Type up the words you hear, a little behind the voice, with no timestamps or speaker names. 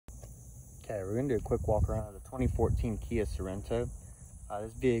Okay, we're going to do a quick walk around of the 2014 Kia Sorento.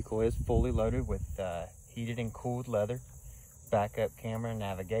 This vehicle is fully loaded with heated and cooled leather, backup camera,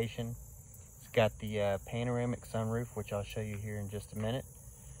 navigation. It's got the panoramic sunroof, which I'll show you here in just a minute.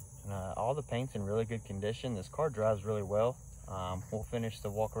 And, all the paint's in really good condition. This car drives really well. We'll finish the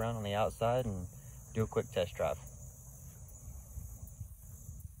walk around on the outside and do a quick test drive.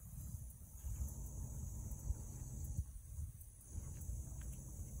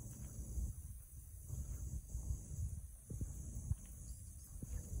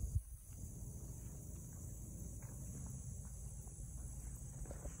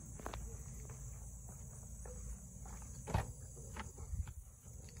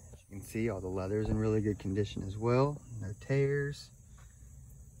 You can see all the leather is in really good condition as well. No tears.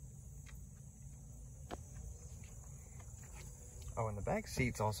 Oh, and the back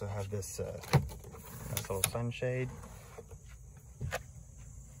seats also have this nice little sunshade.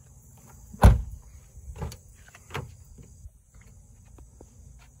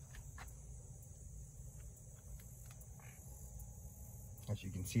 As you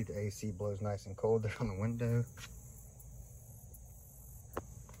can see, the AC blows nice and cold there on the window.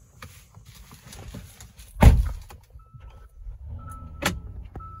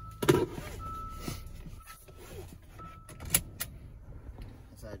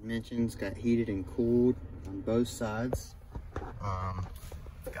 As I had mentioned, it's got heated and cooled on both sides.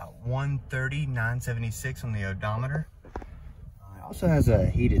 It's got 130/976 on the odometer. It also has a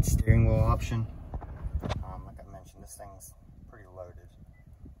heated steering wheel option. Like I mentioned, this thing's pretty loaded.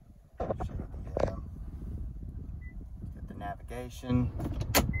 Show you got the navigation,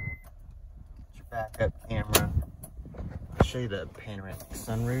 your backup camera. I'll show you the panoramic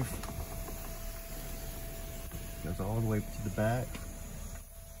sunroof. Goes all the way to the back.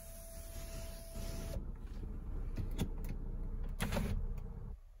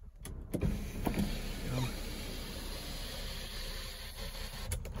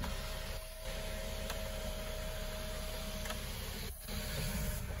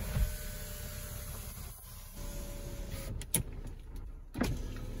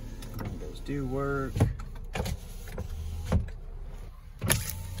 Windows do work.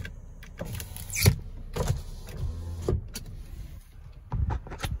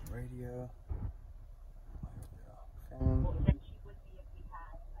 Radio. That she would be if we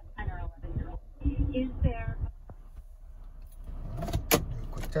had a 10 or 11-year-old. Is there Do a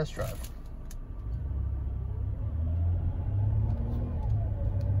quick test drive.